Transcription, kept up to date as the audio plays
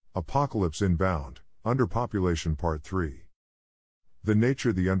Apocalypse Inbound, Underpopulation Part 3. The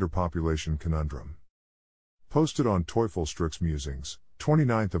Nature the Underpopulation Conundrum. Posted on Teufelsdruck's Musings,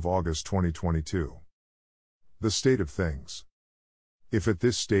 29th of August 2022. The state of things. If at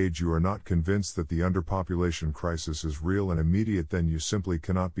this stage you are not convinced that the underpopulation crisis is real and immediate, then you simply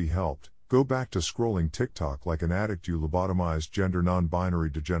cannot be helped. Go back to scrolling TikTok like an addict, you lobotomized gender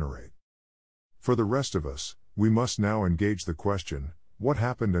non-binary degenerate. For the rest of us, we must now engage the question, what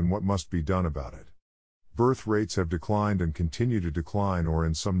happened and what must be done about it? Birth rates have declined and continue to decline, or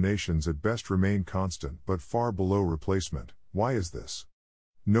in some nations at best remain constant but far below replacement. Why is this?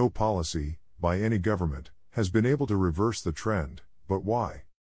 No policy, by any government, has been able to reverse the trend, but why?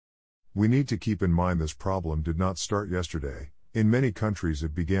 We need to keep in mind this problem did not start yesterday. In many countries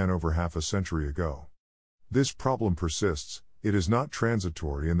it began over half a century ago. This problem persists, it is not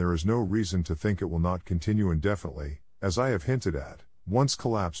transitory, and there is no reason to think it will not continue indefinitely. As I have hinted at, once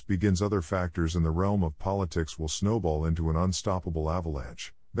collapse begins, other factors in the realm of politics will snowball into an unstoppable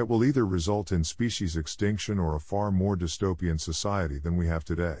avalanche that will either result in species extinction or a far more dystopian society than we have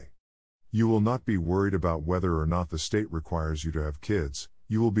today. You will not be worried about whether or not the state requires you to have kids,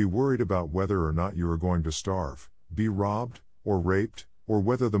 you will be worried about whether or not you are going to starve, be robbed, or raped, or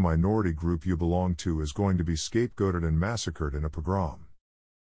whether the minority group you belong to is going to be scapegoated and massacred in a pogrom.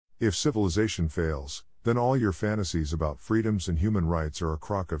 If civilization fails, then all your fantasies about freedoms and human rights are a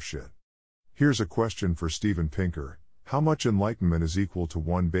crock of shit. Here's a question for Steven Pinker: how much enlightenment is equal to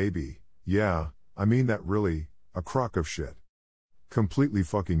one baby? Yeah, I mean that really, a crock of shit. Completely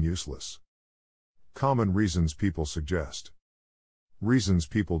fucking useless. Common reasons people suggest. Reasons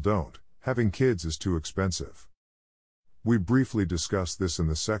people don't: having kids is too expensive. We briefly discussed this in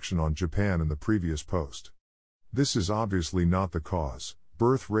the section on Japan in the previous post. This is obviously not the cause.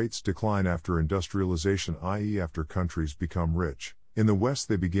 Birth rates decline after industrialization, i.e. after countries become rich. In the West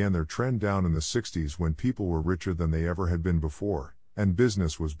they began their trend down in the 60s when people were richer than they ever had been before, and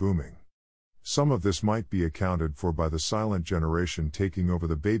business was booming. Some of this might be accounted for by the silent generation taking over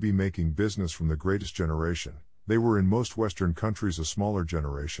the baby-making business from the greatest generation. They were in most Western countries a smaller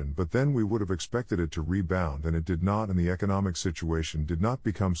generation, but then we would have expected it to rebound, and it did not, and the economic situation did not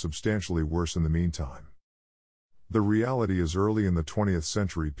become substantially worse in the meantime. The reality is, early in the 20th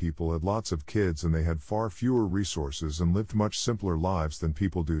century people had lots of kids and they had far fewer resources and lived much simpler lives than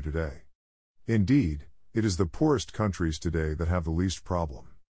people do today. Indeed, it is the poorest countries today that have the least problem.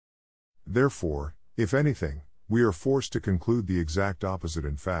 Therefore, if anything, we are forced to conclude the exact opposite.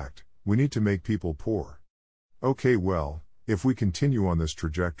 In fact, we need to make people poor. Okay, well, if we continue on this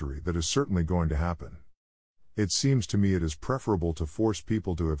trajectory, that is certainly going to happen. It seems to me it is preferable to force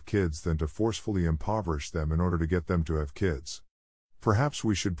people to have kids than to forcefully impoverish them in order to get them to have kids. Perhaps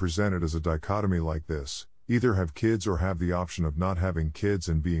we should present it as a dichotomy like this: either have kids or have the option of not having kids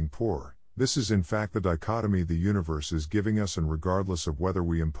and being poor. This is in fact the dichotomy the universe is giving us, and regardless of whether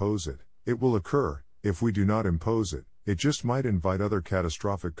we impose it, it will occur. If we do not impose it, it just might invite other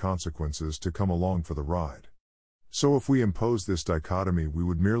catastrophic consequences to come along for the ride. So if we impose this dichotomy, we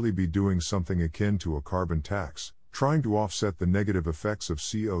would merely be doing something akin to a carbon tax, trying to offset the negative effects of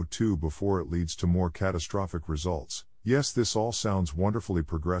CO2 before it leads to more catastrophic results. Yes, this all sounds wonderfully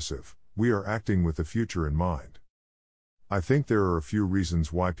progressive. We are acting with the future in mind. I think there are a few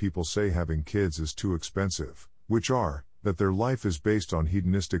reasons why people say having kids is too expensive, which are, that their life is based on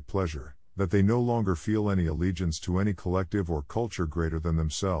hedonistic pleasure, that they no longer feel any allegiance to any collective or culture greater than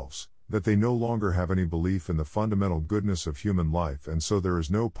themselves, that they no longer have any belief in the fundamental goodness of human life, and so there is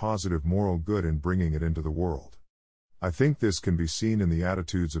no positive moral good in bringing it into the world. I think this can be seen in the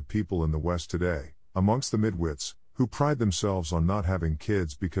attitudes of people in the West today, amongst the midwits, who pride themselves on not having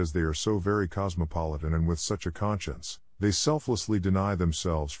kids because they are so very cosmopolitan, and with such a conscience, they selflessly deny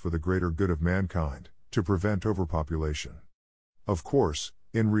themselves for the greater good of mankind, to prevent overpopulation. Of course,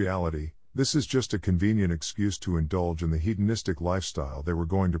 in reality, this is just a convenient excuse to indulge in the hedonistic lifestyle they were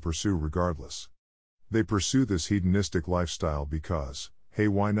going to pursue regardless. They pursue this hedonistic lifestyle because, hey,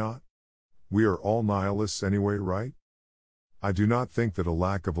 why not? We are all nihilists anyway, right? I do not think that a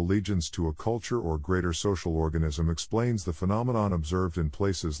lack of allegiance to a culture or greater social organism explains the phenomenon observed in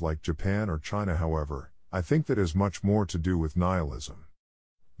places like Japan or China. However, I think that has much more to do with nihilism.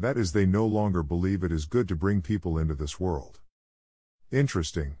 That is, they no longer believe it is good to bring people into this world.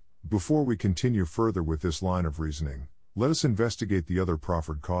 Interesting. Before we continue further with this line of reasoning, let us investigate the other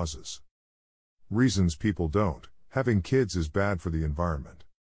proffered causes. Reasons people don't: having kids is bad for the environment.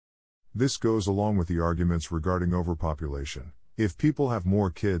 This goes along with the arguments regarding overpopulation. If people have more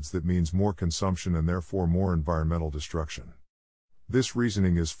kids, that means more consumption and therefore more environmental destruction. This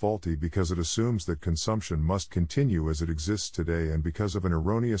reasoning is faulty because it assumes that consumption must continue as it exists today and because of an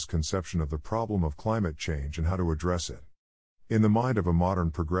erroneous conception of the problem of climate change and how to address it. In the mind of a modern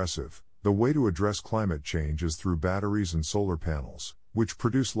progressive, the way to address climate change is through batteries and solar panels, which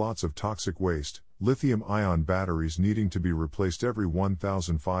produce lots of toxic waste, lithium-ion batteries needing to be replaced every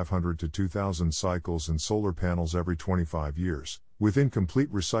 1,500 to 2,000 cycles and solar panels every 25 years, with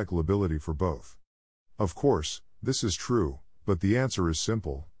incomplete recyclability for both. Of course, this is true, but the answer is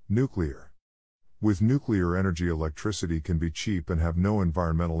simple: nuclear. With nuclear energy, electricity can be cheap and have no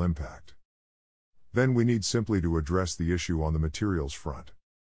environmental impact. Then we need simply to address the issue on the materials front.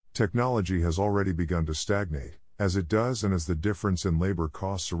 Technology has already begun to stagnate. As it does, and as the difference in labor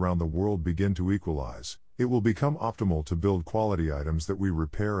costs around the world begin to equalize, it will become optimal to build quality items that we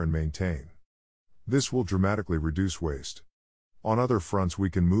repair and maintain. This will dramatically reduce waste. On other fronts, we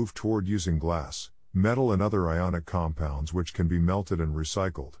can move toward using glass, metal and other ionic compounds which can be melted and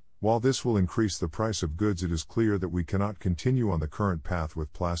recycled. While this will increase the price of goods, it is clear that we cannot continue on the current path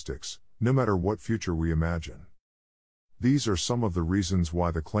with plastics, no matter what future we imagine. These are some of the reasons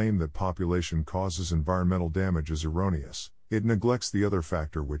why the claim that population causes environmental damage is erroneous. It neglects the other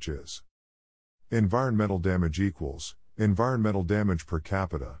factor, which is environmental damage equals environmental damage per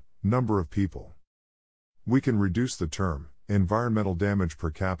capita, number of people. We can reduce the term environmental damage per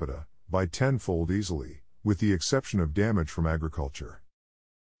capita by tenfold easily, with the exception of damage from agriculture.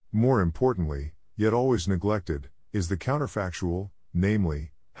 More importantly, yet always neglected, is the counterfactual,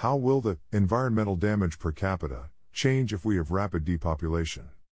 namely, how will the environmental damage per capita change if we have rapid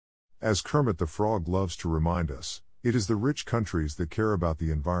depopulation? As Kermit the Frog loves to remind us, it is the rich countries that care about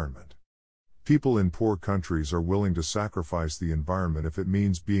the environment. People in poor countries are willing to sacrifice the environment if it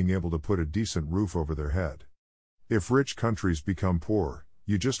means being able to put a decent roof over their head. If rich countries become poor,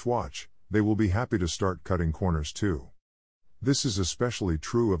 you just watch, they will be happy to start cutting corners too. This is especially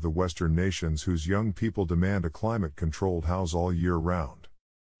true of the Western nations whose young people demand a climate-controlled house all year round.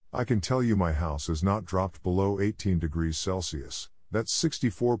 I can tell you my house has not dropped below 18 degrees Celsius, that's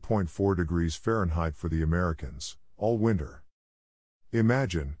 64.4 degrees Fahrenheit for the Americans, all winter.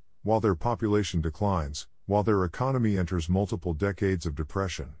 Imagine, while their population declines, while their economy enters multiple decades of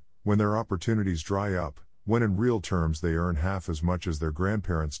depression, when their opportunities dry up, when in real terms they earn half as much as their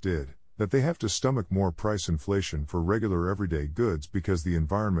grandparents did, that they have to stomach more price inflation for regular everyday goods because the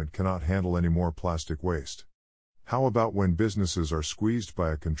environment cannot handle any more plastic waste. How about when businesses are squeezed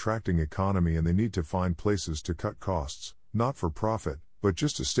by a contracting economy and they need to find places to cut costs, not for profit, but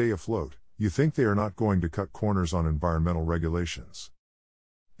just to stay afloat? You think they are not going to cut corners on environmental regulations?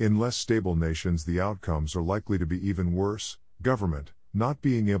 In less stable nations, the outcomes are likely to be even worse. Government, not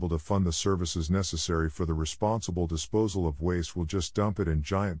being able to fund the services necessary for the responsible disposal of waste, will just dump it in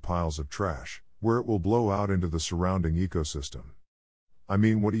giant piles of trash, where it will blow out into the surrounding ecosystem. I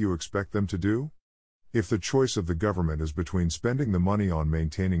mean, what do you expect them to do? If the choice of the government is between spending the money on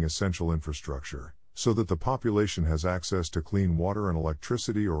maintaining essential infrastructure, so that the population has access to clean water and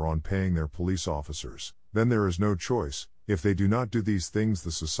electricity, or on paying their police officers, then there is no choice. If they do not do these things,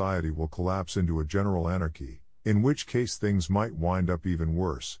 the society will collapse into a general anarchy, in which case things might wind up even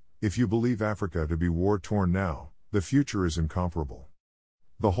worse. If you believe Africa to be war-torn now, the future is incomparable.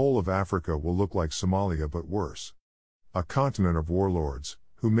 The whole of Africa will look like Somalia but worse. A continent of warlords,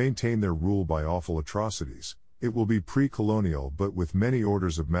 who maintain their rule by awful atrocities. It will be pre-colonial but with many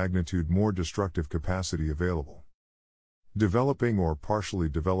orders of magnitude more destructive capacity available. Developing or partially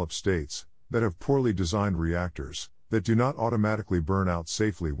developed states, that have poorly designed reactors, that do not automatically burn out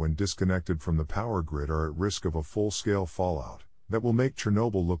safely when disconnected from the power grid, are at risk of a full-scale fallout, that will make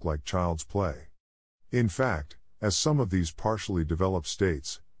Chernobyl look like child's play. In fact, as some of these partially developed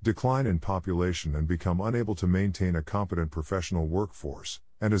states decline in population and become unable to maintain a competent professional workforce,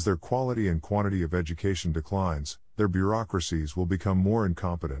 and as their quality and quantity of education declines, their bureaucracies will become more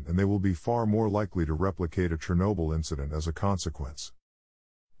incompetent, and they will be far more likely to replicate a Chernobyl incident as a consequence.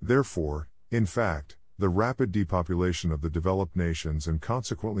 Therefore, in fact, the rapid depopulation of the developed nations, and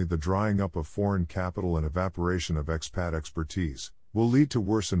consequently the drying up of foreign capital and evaporation of expat expertise, will lead to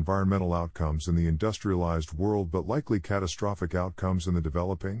worse environmental outcomes in the industrialized world, but likely catastrophic outcomes in the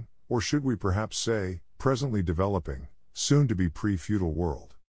developing, or should we perhaps say, presently developing, soon to be pre-feudal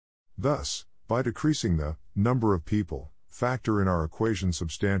world. Thus, by decreasing the number of people factor in our equation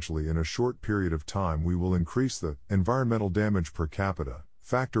substantially in a short period of time, we will increase the environmental damage per capita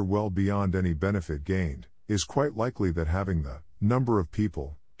factor well beyond any benefit gained. Is quite likely that having the number of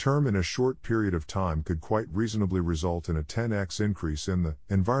people term in a short period of time could quite reasonably result in a 10x increase in the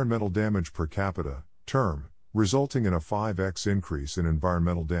environmental damage per capita term, resulting in a 5x increase in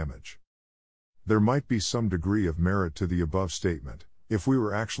environmental damage. There might be some degree of merit to the above statement, if we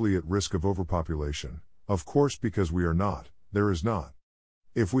were actually at risk of overpopulation. Of course, because we are not, there is not.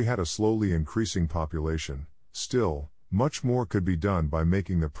 If we had a slowly increasing population, still, much more could be done by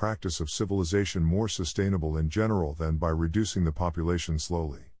making the practice of civilization more sustainable in general than by reducing the population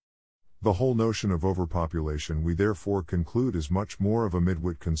slowly. The whole notion of overpopulation, we therefore conclude, is much more of a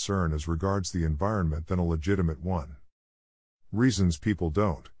midwit concern as regards the environment than a legitimate one. Reasons people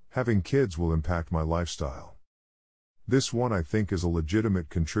don't. Having kids will impact my lifestyle. This one, I think, is a legitimate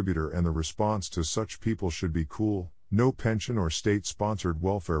contributor, and the response to such people should be cool. No pension or state-sponsored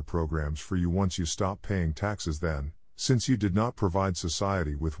welfare programs for you once you stop paying taxes then, since you did not provide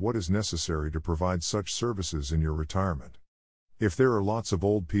society with what is necessary to provide such services in your retirement. If there are lots of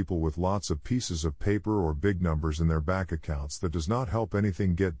old people with lots of pieces of paper or big numbers in their bank accounts, that does not help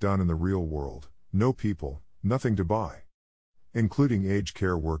anything get done in the real world. No people, nothing to buy. Including aged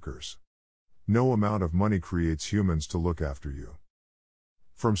care workers. No amount of money creates humans to look after you.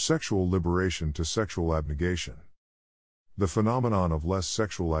 From sexual liberation to sexual abnegation. The phenomenon of less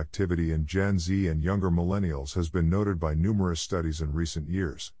sexual activity in Gen Z and younger millennials has been noted by numerous studies in recent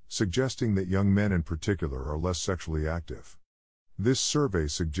years, suggesting that young men in particular are less sexually active. This survey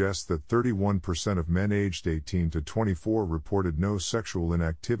suggests that 31% of men aged 18 to 24 reported no sexual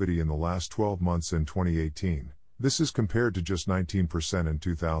inactivity in the last 12 months in 2018. This is compared to just 19% in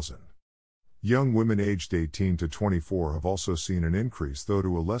 2000. Young women aged 18 to 24 have also seen an increase, though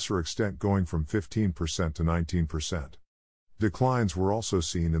to a lesser extent, going from 15% to 19%. Declines were also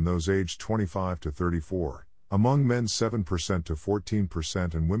seen in those aged 25 to 34, among men 7% to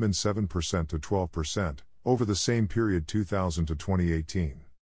 14% and women 7% to 12%, over the same period 2000 to 2018.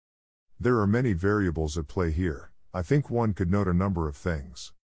 There are many variables at play here. I think one could note a number of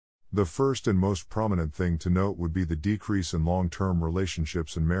things. The first and most prominent thing to note would be the decrease in long-term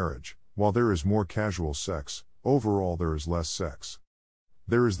relationships and marriage. While there is more casual sex, overall there is less sex.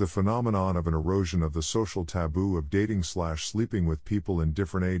 There is the phenomenon of an erosion of the social taboo of dating/sleeping with people in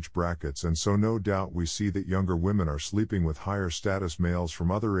different age brackets, and so no doubt we see that younger women are sleeping with higher status males from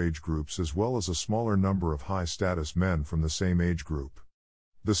other age groups, as well as a smaller number of high status men from the same age group.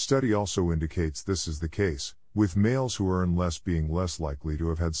 The study also indicates this is the case, with males who earn less being less likely to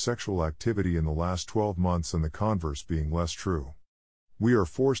have had sexual activity in the last 12 months, and the converse being less true. We are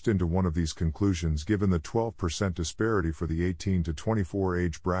forced into one of these conclusions given the 12% disparity for the 18 to 24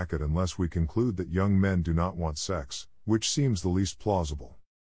 age bracket, unless we conclude that young men do not want sex, which seems the least plausible.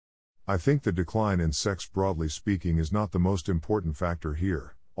 I think the decline in sex, broadly speaking, is not the most important factor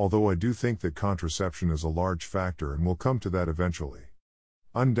here, although I do think that contraception is a large factor, and we'll come to that eventually.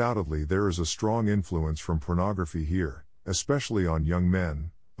 Undoubtedly there is a strong influence from pornography here, especially on young men.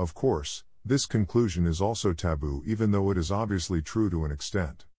 Of course, this conclusion is also taboo, even though it is obviously true to an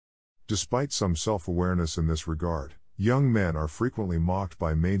extent. Despite some self-awareness in this regard, young men are frequently mocked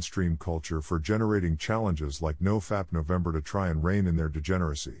by mainstream culture for generating challenges like NoFap November to try and rein in their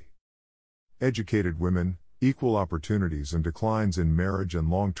degeneracy. Educated women, equal opportunities, and declines in marriage and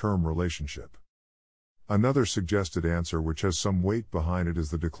long-term relationship. Another suggested answer which has some weight behind it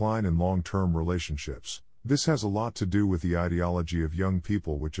is the decline in long-term relationships. This has a lot to do with the ideology of young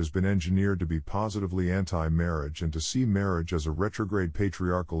people, which has been engineered to be positively anti-marriage and to see marriage as a retrograde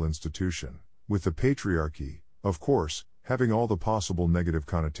patriarchal institution, with the patriarchy, of course, having all the possible negative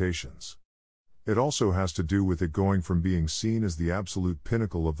connotations. It also has to do with it going from being seen as the absolute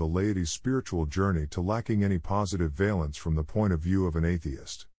pinnacle of the laity's spiritual journey to lacking any positive valence from the point of view of an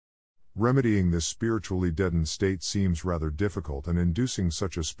atheist. Remedying this spiritually deadened state seems rather difficult, and inducing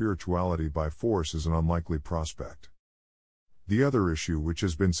such a spirituality by force is an unlikely prospect. The other issue which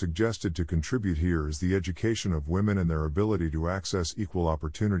has been suggested to contribute here is the education of women and their ability to access equal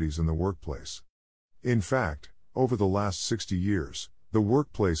opportunities in the workplace. In fact, over the last 60 years, the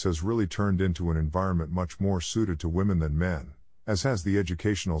workplace has really turned into an environment much more suited to women than men, as has the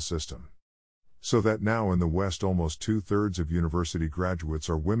educational system. So that now in the West almost 2/3 of university graduates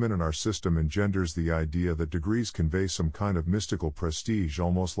are women, and our system engenders the idea that degrees convey some kind of mystical prestige,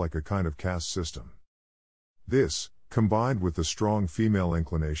 almost like a kind of caste system. This, combined with the strong female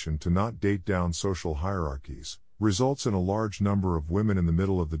inclination to not date down social hierarchies, results in a large number of women in the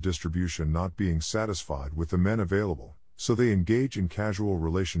middle of the distribution not being satisfied with the men available, so they engage in casual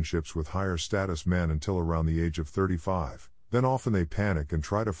relationships with higher status men until around the age of 35. Then often they panic and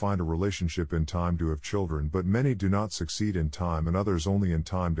try to find a relationship in time to have children, but many do not succeed in time, and others only in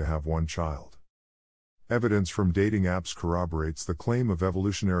time to have one child. Evidence from dating apps corroborates the claim of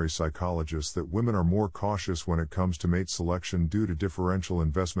evolutionary psychologists that women are more cautious when it comes to mate selection due to differential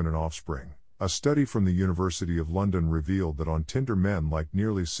investment in offspring. A study from the University of London revealed that on Tinder men liked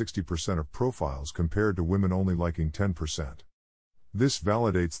nearly 60% of profiles compared to women only liking 10%. This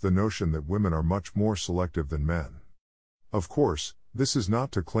validates the notion that women are much more selective than men. Of course, this is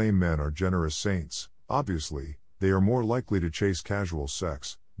not to claim men are generous saints. Obviously, they are more likely to chase casual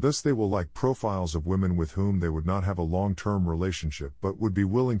sex, thus they will like profiles of women with whom they would not have a long-term relationship but would be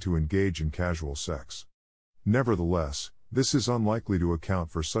willing to engage in casual sex. Nevertheless, this is unlikely to account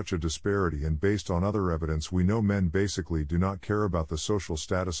for such a disparity, and based on other evidence we know men basically do not care about the social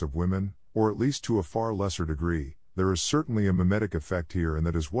status of women, or at least to a far lesser degree. There is certainly a mimetic effect here, and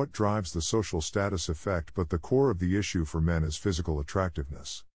that is what drives the social status effect, but the core of the issue for men is physical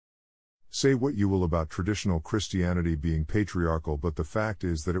attractiveness. Say what you will about traditional Christianity being patriarchal, but the fact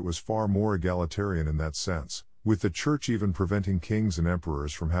is that it was far more egalitarian in that sense, with the church even preventing kings and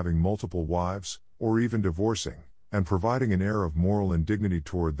emperors from having multiple wives, or even divorcing, and providing an air of moral indignity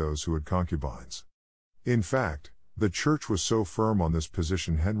toward those who had concubines. In fact, the church was so firm on this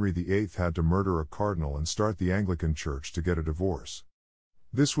position Henry VIII had to murder a cardinal and start the Anglican Church to get a divorce.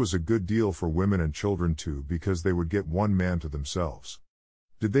 This was a good deal for women and children too, because they would get one man to themselves.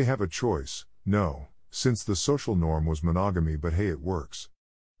 Did they have a choice? No, since the social norm was monogamy, but hey, it works.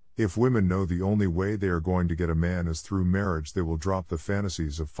 If women know the only way they are going to get a man is through marriage, they will drop the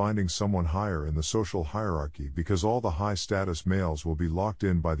fantasies of finding someone higher in the social hierarchy, because all the high-status males will be locked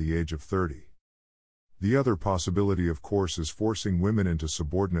in by the age of 30. The other possibility, of course, is forcing women into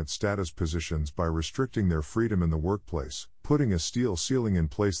subordinate status positions by restricting their freedom in the workplace, putting a steel ceiling in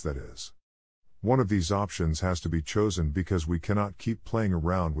place, that is. One of these options has to be chosen, because we cannot keep playing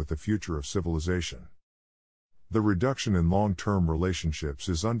around with the future of civilization. The reduction in long-term relationships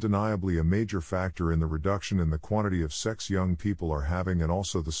is undeniably a major factor in the reduction in the quantity of sex young people are having, and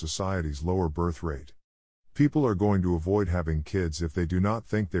also the society's lower birth rate. People are going to avoid having kids if they do not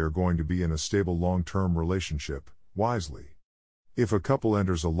think they are going to be in a stable long-term relationship, wisely. If a couple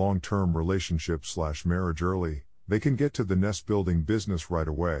enters a long-term relationship/marriage early, they can get to the nest-building business right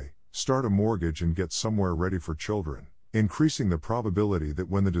away, start a mortgage and get somewhere ready for children, increasing the probability that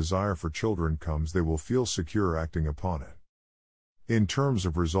when the desire for children comes they will feel secure acting upon it. In terms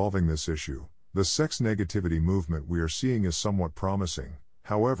of resolving this issue, the sex negativity movement we are seeing is somewhat promising.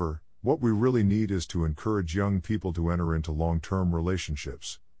 However, what we really need is to encourage young people to enter into long-term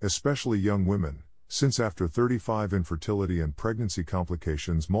relationships, especially young women, since after 35 infertility and pregnancy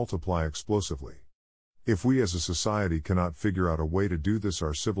complications multiply explosively. If we as a society cannot figure out a way to do this,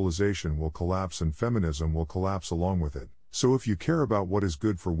 our civilization will collapse and feminism will collapse along with it. So if you care about what is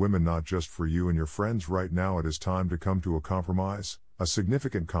good for women, not just for you and your friends right now, it is time to come to a compromise, a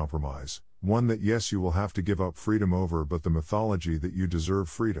significant compromise, one that yes, you will have to give up freedom over, but the mythology that you deserve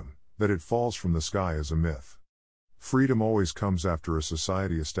freedom, that it falls from the sky, is a myth. Freedom always comes after a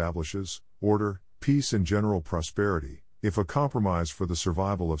society establishes order, peace and general prosperity. If a compromise for the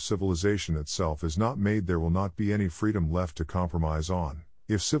survival of civilization itself is not made, there will not be any freedom left to compromise on.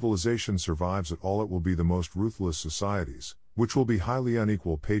 If civilization survives at all, it will be the most ruthless societies, which will be highly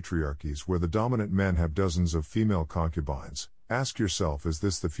unequal patriarchies where the dominant men have dozens of female concubines. Ask yourself, is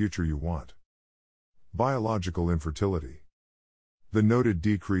this the future you want? Biological infertility. The noted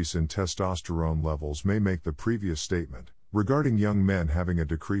decrease in testosterone levels may make the previous statement, regarding young men having a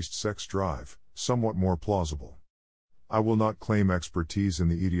decreased sex drive, somewhat more plausible. I will not claim expertise in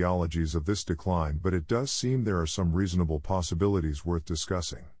the etiologies of this decline, but it does seem there are some reasonable possibilities worth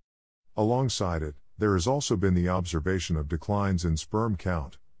discussing. Alongside it, there has also been the observation of declines in sperm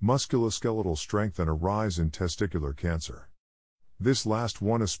count, musculoskeletal strength and a rise in testicular cancer. This last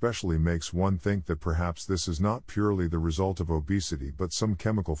one especially makes one think that perhaps this is not purely the result of obesity but some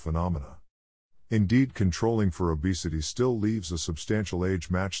chemical phenomena. Indeed, controlling for obesity still leaves a substantial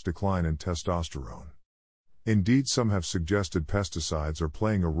age-matched decline in testosterone. Indeed, some have suggested pesticides are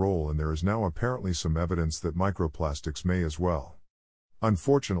playing a role, and there is now apparently some evidence that microplastics may as well.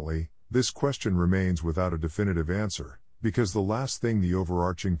 Unfortunately, this question remains without a definitive answer, because the last thing the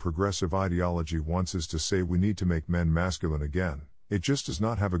overarching progressive ideology wants is to say we need to make men masculine again. It just does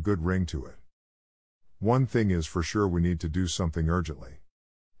not have a good ring to it. One thing is for sure, we need to do something urgently.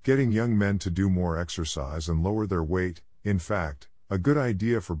 Getting young men to do more exercise and lower their weight, in fact, a good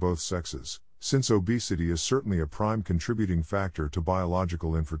idea for both sexes, since obesity is certainly a prime contributing factor to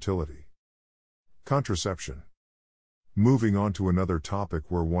biological infertility. Contraception. Moving on to another topic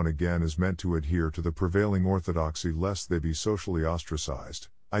where one again is meant to adhere to the prevailing orthodoxy lest they be socially ostracized,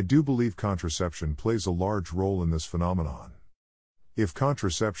 I do believe contraception plays a large role in this phenomenon. If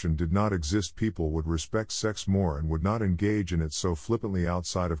contraception did not exist, people would respect sex more and would not engage in it so flippantly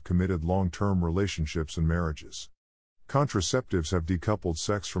outside of committed long-term relationships and marriages. Contraceptives have decoupled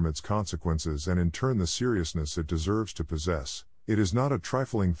sex from its consequences and in turn the seriousness it deserves to possess. It is not a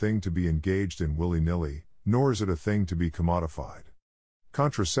trifling thing to be engaged in willy-nilly, nor is it a thing to be commodified.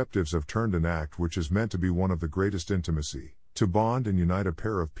 Contraceptives have turned an act which is meant to be one of the greatest intimacy, to bond and unite a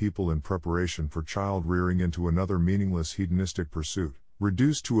pair of people in preparation for child rearing, into another meaningless hedonistic pursuit,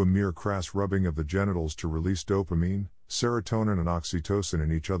 reduced to a mere crass rubbing of the genitals to release dopamine, serotonin and oxytocin in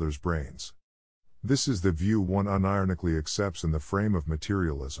each other's brains. This is the view one unironically accepts in the frame of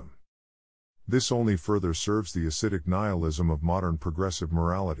materialism. This only further serves the acidic nihilism of modern progressive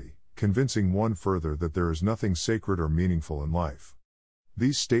morality, convincing one further that there is nothing sacred or meaningful in life.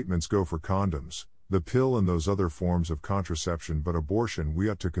 These statements go for condoms, the pill and those other forms of contraception, but abortion we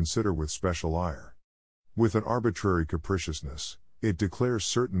ought to consider with special ire. With an arbitrary capriciousness, it declares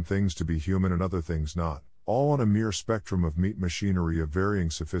certain things to be human and other things not, all on a mere spectrum of meat machinery of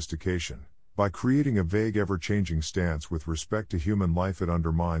varying sophistication. By creating a vague ever-changing stance with respect to human life, it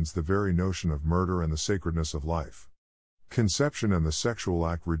undermines the very notion of murder and the sacredness of life. Conception and the sexual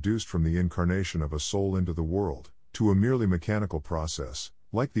act reduced from the incarnation of a soul into the world, to a merely mechanical process,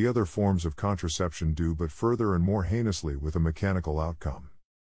 like the other forms of contraception do, but further and more heinously with a mechanical outcome.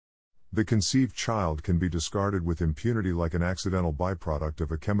 The conceived child can be discarded with impunity like an accidental byproduct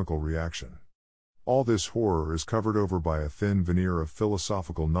of a chemical reaction. All this horror is covered over by a thin veneer of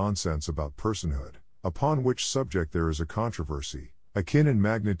philosophical nonsense about personhood, upon which subject there is a controversy, akin in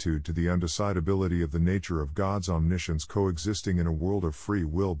magnitude to the undecidability of the nature of God's omniscience coexisting in a world of free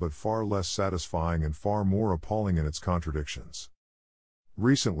will, but far less satisfying and far more appalling in its contradictions.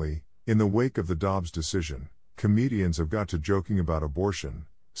 Recently, in the wake of the Dobbs decision, comedians have got to joking about abortion.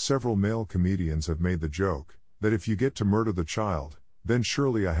 Several male comedians have made the joke that if you get to murder the child, then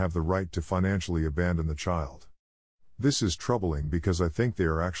surely I have the right to financially abandon the child. This is troubling because I think they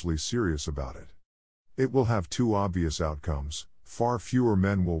are actually serious about it. It will have two obvious outcomes: far fewer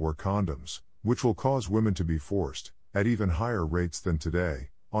men will wear condoms, which will cause women to be forced, at even higher rates than today,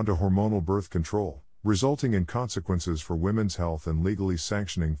 onto hormonal birth control, resulting in consequences for women's health and legally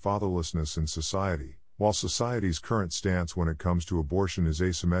sanctioning fatherlessness in society. While society's current stance when it comes to abortion is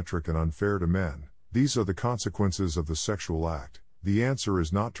asymmetric and unfair to men, these are the consequences of the sexual act. The answer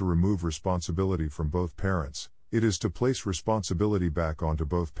is not to remove responsibility from both parents, it is to place responsibility back onto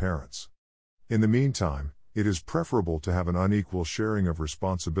both parents. In the meantime, it is preferable to have an unequal sharing of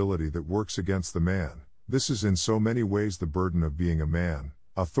responsibility that works against the man. This is in so many ways the burden of being a man.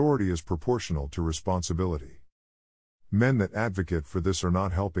 Authority is proportional to responsibility. Men that advocate for this are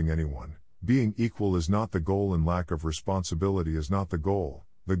not helping anyone. Being equal is not the goal and lack of responsibility is not the goal.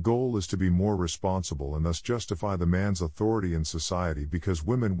 The goal is to be more responsible and thus justify the man's authority in society, because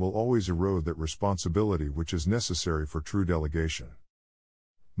women will always erode that responsibility which is necessary for true delegation.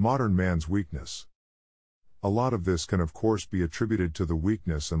 Modern man's weakness. A lot of this can of course be attributed to the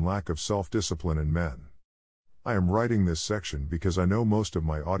weakness and lack of self-discipline in men. I am writing this section because I know most of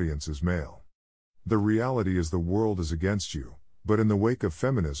my audience is male. The reality is the world is against you, but in the wake of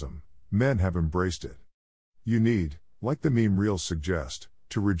feminism, men have embraced it. You need, like the meme reels suggest,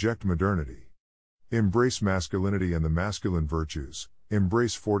 to reject modernity. Embrace masculinity and the masculine virtues,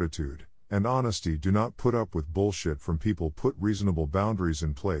 embrace fortitude and honesty. Do not put up with bullshit from people. Put reasonable boundaries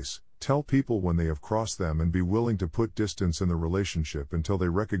in place, tell people when they have crossed them, and be willing to put distance in the relationship until they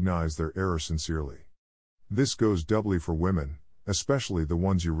recognize their error sincerely. This goes doubly for women, especially the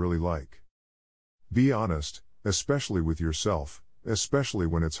ones you really like. Be honest, especially with yourself, especially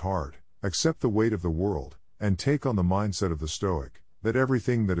when it's hard. Accept the weight of the world, and take on the mindset of the Stoic, that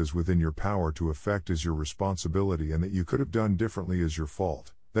everything that is within your power to effect is your responsibility and that you could have done differently is your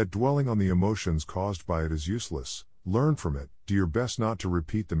fault, that dwelling on the emotions caused by it is useless. Learn from it, do your best not to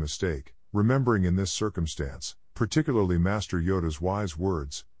repeat the mistake, remembering in this circumstance, particularly Master Yoda's wise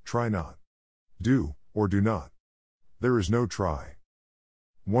words, try not. Do, or do not. There is no try.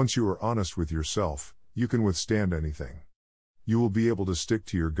 Once you are honest with yourself, you can withstand anything. You will be able to stick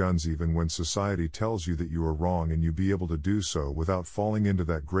to your guns even when society tells you that you are wrong, and you be able to do so without falling into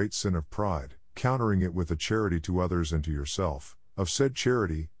that great sin of pride, countering it with a charity to others and to yourself. Of said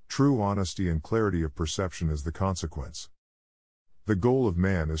charity, true honesty and clarity of perception is the consequence. The goal of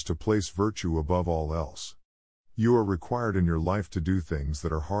man is to place virtue above all else. You are required in your life to do things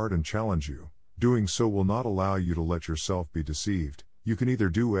that are hard and challenge you. Doing so will not allow you to let yourself be deceived. You can either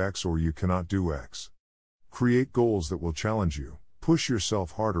do X or you cannot do X. Create goals that will challenge you. Push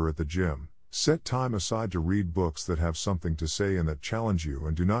yourself harder at the gym. Set time aside to read books that have something to say and that challenge you,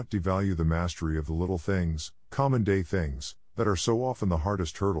 and do not devalue the mastery of the little things, common day things, that are so often the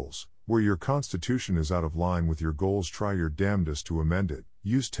hardest hurdles. Where your constitution is out of line with your goals, try your damnedest to amend it.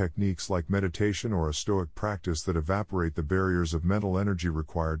 use techniques like meditation or a stoic practice that evaporate the barriers of mental energy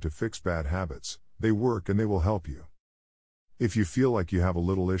required to fix bad habits. They work and they will help you. If you feel like you have a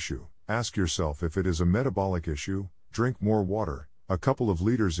little issue, ask yourself if it is a metabolic issue, drink more water, a couple of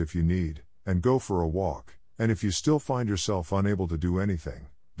liters if you need, and go for a walk, and if you still find yourself unable to do anything,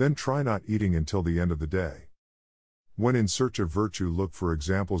 then try not eating until the end of the day. When in search of virtue, look for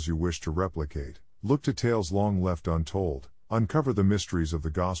examples you wish to replicate, look to tales long left untold, uncover the mysteries of the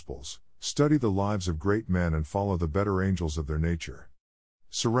Gospels, study the lives of great men and follow the better angels of their nature.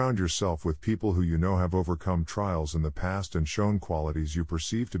 Surround yourself with people who you know have overcome trials in the past and shown qualities you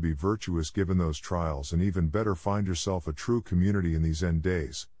perceive to be virtuous given those trials, and even better, find yourself a true community in these end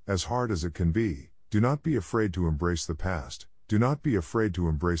days, as hard as it can be. Do not be afraid to embrace the past, do not be afraid to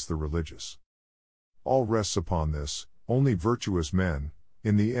embrace the religious. All rests upon this: only virtuous men,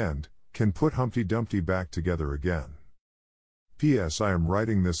 in the end, can put Humpty Dumpty back together again. P.S. I am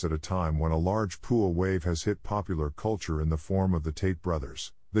writing this at a time when a large Pua wave has hit popular culture in the form of the Tate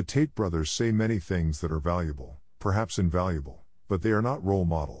brothers. The Tate brothers say many things that are valuable, perhaps invaluable, but they are not role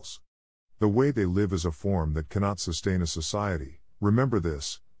models. The way they live is a form that cannot sustain a society. Remember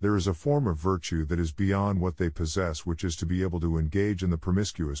this: there is a form of virtue that is beyond what they possess, which is to be able to engage in the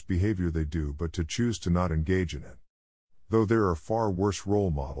promiscuous behavior they do, but to choose to not engage in it. Though there are far worse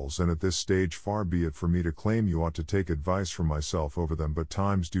role models, and at this stage far be it for me to claim you ought to take advice from myself over them, but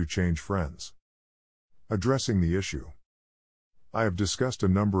times do change, friends. Addressing the issue. I have discussed a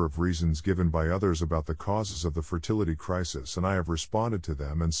number of reasons given by others about the causes of the fertility crisis, and I have responded to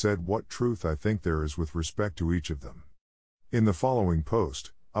them and said what truth I think there is with respect to each of them. In the following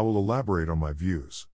post, I will elaborate on my views.